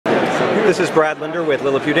This is Brad Linder with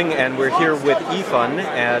Liliputing, and we're here with eFun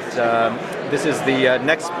at, this is the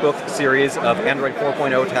Nextbook series of Android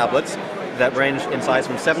 4.0 tablets that range in size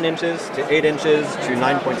from 7 inches to 8 inches to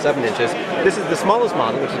 9.7 inches. This is the smallest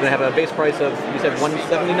model, which is going to have a base price of, you said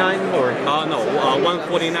 $179 or? No,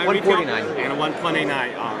 $149 $149 and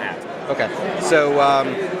 $129 on that. Okay, so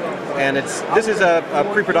and this is a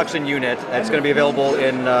pre-production unit. It's going to be available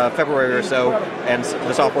in February or so, and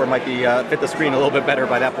the software might be fit the screen a little bit better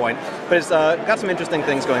by that point. But it's got some interesting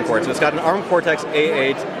things going for it. So it's got an ARM Cortex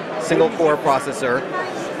A8 single-core processor,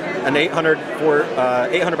 an 800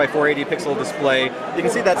 by 480 pixel display. You can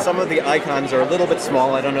see that some of the icons are a little bit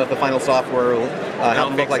small. I don't know if the final software will help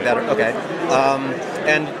them look like that. Okay,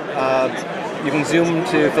 you can zoom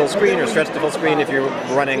to full screen or stretch to full screen if you're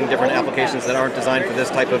running different applications that aren't designed for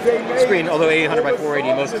this type of screen, although 800 by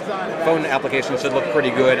 480, most phone applications should look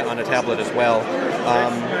pretty good on a tablet as well.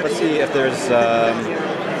 Let's see if there's the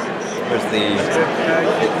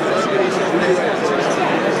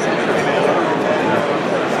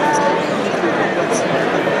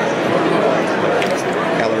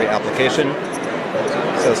gallery application.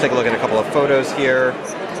 So let's take a look at a couple of photos here.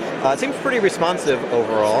 It seems pretty responsive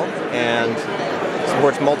overall, and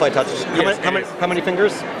supports multi-touch. Yes, how many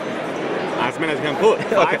fingers? As many as you can put.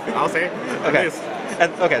 Five, Okay. I'll say. Okay.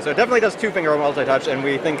 Okay, so it definitely does 2-finger multi-touch, and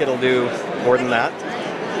we think it'll do more than that.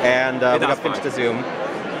 And we've got pinch to zoom.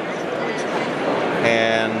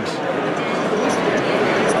 And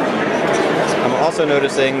I'm also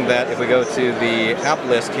noticing that if we go to the app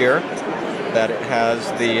list here, that it has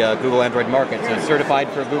the Google Android Market. So it's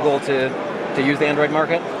certified for Google to use the Android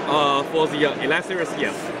Market? For the 11 series,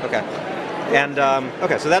 yes. Okay. And,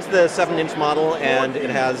 okay, so that's the 7-inch model, and it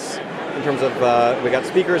has, in terms of, we got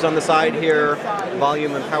speakers on the side here,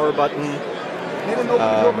 volume and power button,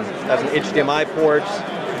 has an HDMI port,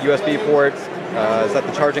 USB port, is that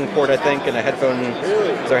the charging port, I think, and a headphone,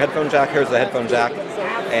 is there a headphone jack? Here's the headphone jack,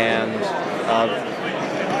 and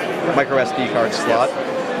micro SD card slot.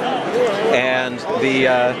 And the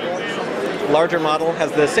larger model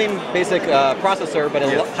has the same basic processor, but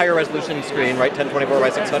a higher resolution screen, right? 1024 by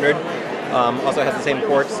 600. Also has the same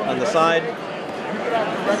ports on the side.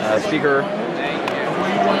 Speaker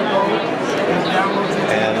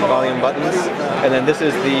and volume buttons. And then this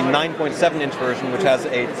is the 9.7-inch version, which has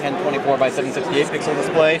a 1024 by 768 pixel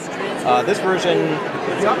display. This version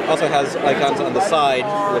also has icons on the side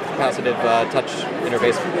with capacitive touch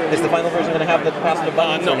interface. Is the final version going to have the capacitive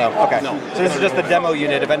buttons? No. No. Okay. No. So this is just the demo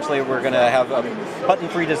unit. Eventually we're going to have a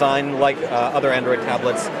button-free design like other Android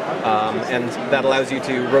tablets, and that allows you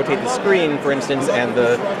to rotate the screen, for instance, and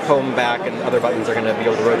the home, back, and other buttons are going to be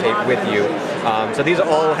able to rotate with you. So these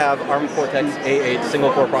all have ARM Cortex A8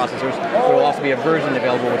 single-core processors. There will also be a version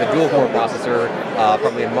available with a dual-core processor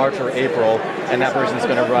probably in March or April, and that version is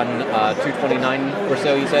going to run 229 or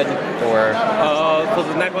so, you said? Or for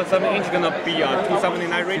the 9.7 inch, going to be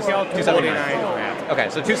 279 retail, 249 on that. Okay,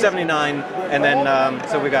 so 279, and then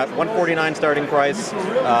so we got 149 starting price,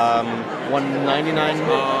 199.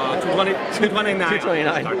 229.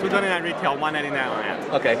 229. 229 retail, 199 on that.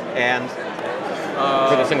 Okay, and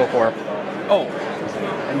for the single core. Oh.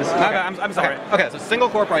 And this is, okay. I'm sorry. Okay, so single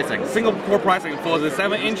core pricing. Single core pricing for the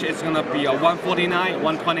 7-inch is gonna be 149,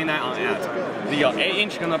 129 on ad. The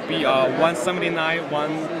 8-inch gonna be 179,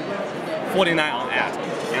 149 on ad.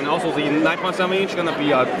 And also the 9.7-inch gonna be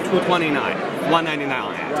 229, 199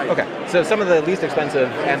 on ad. Okay, so some of the least expensive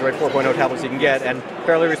Android 4.0 tablets you can get, and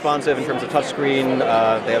fairly responsive in terms of touchscreen.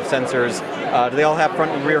 They have sensors. Do they all have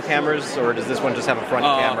front and rear cameras, or does this one just have a front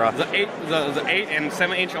camera? The 8 and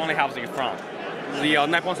 7-inch only have the front. The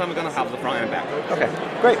 9.7 is going to have the front and back. Okay,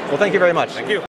 great. Well, thank you very much. Thank you.